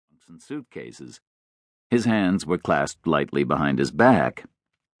and suitcases. His hands were clasped lightly behind his back.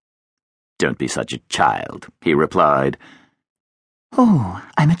 "Don't be such a child," he replied. "Oh,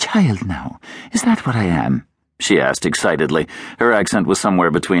 I'm a child now. Is that what I am?" she asked excitedly. Her accent was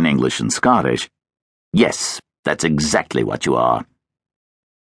somewhere between English and Scottish. "Yes, that's exactly what you are."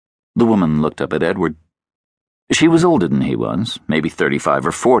 The woman looked up at Edward. She was older than he was, maybe 35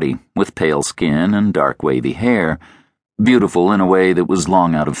 or 40, with pale skin and dark wavy hair, beautiful in a way that was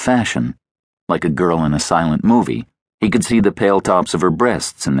long out of fashion, like a girl in a silent movie. He could see the pale tops of her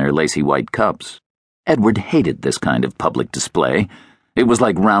breasts in their lacy white cups. Edward hated this kind of public display. It was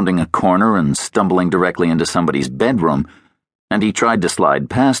like rounding a corner and stumbling directly into somebody's bedroom, and he tried to slide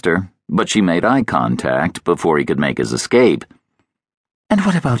past her, but she made eye contact before he could make his escape. "And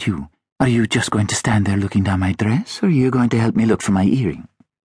what about you? Are you just going to stand there looking down my dress, or are you going to help me look for my earring?"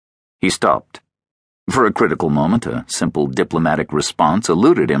 He stopped. For a critical moment, a simple diplomatic response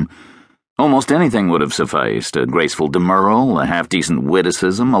eluded him. Almost anything would have sufficed, a graceful demurral, a half-decent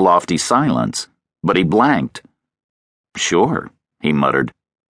witticism, a lofty silence. But he blanked. "Sure," he muttered.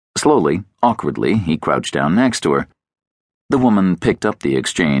 Slowly, awkwardly, he crouched down next to her. The woman picked up the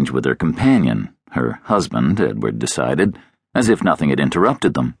exchange with her companion, her husband, Edward decided, as if nothing had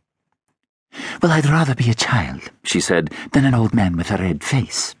interrupted them. "Well, I'd rather be a child," she said, "than an old man with a red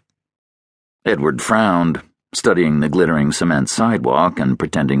face." Edward frowned, studying the glittering cement sidewalk and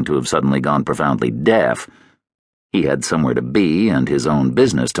pretending to have suddenly gone profoundly deaf. He had somewhere to be and his own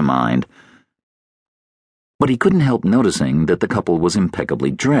business to mind. But he couldn't help noticing that the couple was impeccably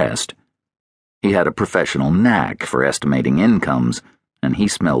dressed. He had a professional knack for estimating incomes, and he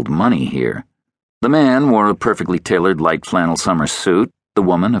smelled money here. The man wore a perfectly tailored light flannel summer suit, the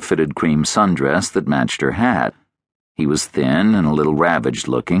woman a fitted cream sundress that matched her hat. He was thin and a little ravaged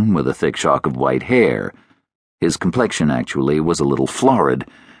looking, with a thick shock of white hair. His complexion actually was a little florid,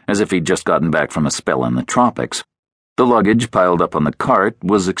 as if he'd just gotten back from a spell in the tropics. The luggage piled up on the cart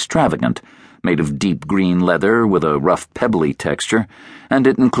was extravagant, made of deep green leather with a rough pebbly texture, and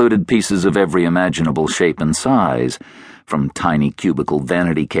it included pieces of every imaginable shape and size, from tiny cubicle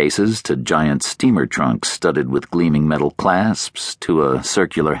vanity cases to giant steamer trunks studded with gleaming metal clasps to a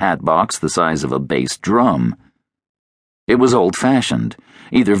circular hat box the size of a bass drum. It was old-fashioned,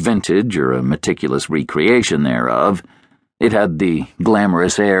 either vintage or a meticulous recreation thereof. It had the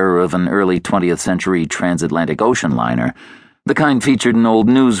glamorous air of an early 20th century transatlantic ocean liner, the kind featured in old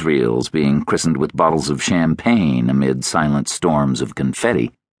newsreels being christened with bottles of champagne amid silent storms of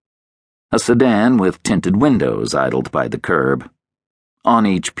confetti. A sedan with tinted windows idled by the curb. On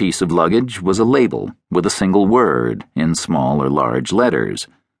each piece of luggage was a label with a single word in small or large letters.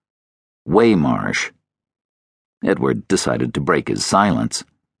 Waymarsh. Edward decided to break his silence.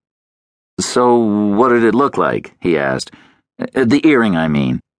 "So, what did it look like?" he asked. "The earring, I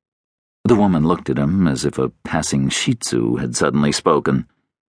mean." The woman looked at him as if a passing shih tzu had suddenly spoken.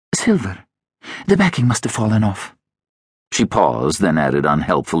 "Silver. The backing must have fallen off." She paused, then added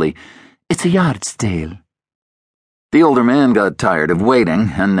unhelpfully, "It's a yard's tale." The older man got tired of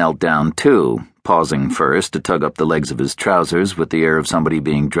waiting and knelt down too, pausing first to tug up the legs of his trousers with the air of somebody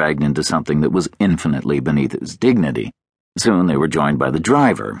being dragged into something that was infinitely beneath his dignity. Soon they were joined by the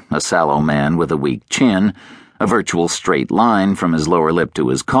driver, a sallow man with a weak chin, a virtual straight line from his lower lip to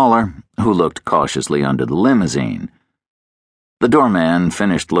his collar, who looked cautiously under the limousine. The doorman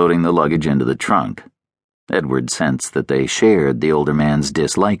finished loading the luggage into the trunk. Edward sensed that they shared the older man's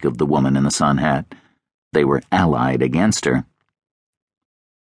dislike of the woman in the sun hat. They were allied against her.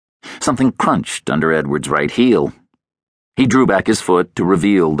 Something crunched under Edward's right heel. He drew back his foot to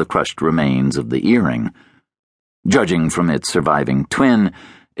reveal the crushed remains of the earring. Judging from its surviving twin,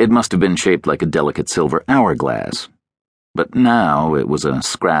 it must have been shaped like a delicate silver hourglass. But now it was a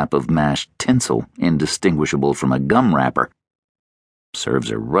scrap of mashed tinsel, indistinguishable from a gum wrapper. Serves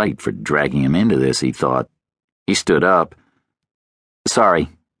her right for dragging him into this, he thought. He stood up. "Sorry,"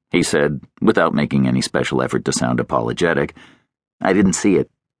 he said, without making any special effort to sound apologetic. "I didn't see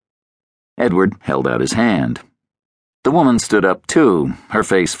it." Edward held out his hand. The woman stood up too, her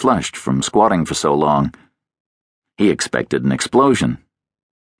face flushed from squatting for so long. He expected an explosion.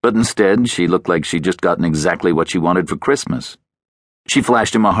 But instead, she looked like she'd just gotten exactly what she wanted for Christmas. She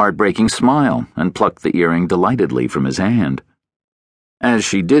flashed him a heartbreaking smile and plucked the earring delightedly from his hand. As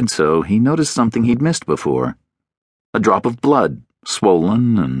she did so, he noticed something he'd missed before. A drop of blood,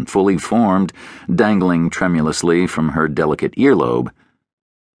 swollen and fully formed, dangling tremulously from her delicate earlobe.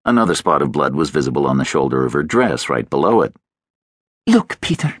 Another spot of blood was visible on the shoulder of her dress right below it. "Look,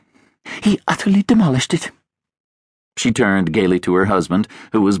 Peter. He utterly demolished it." She turned gaily to her husband,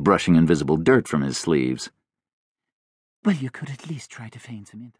 who was brushing invisible dirt from his sleeves. "Well, you could at least try to feign some interest."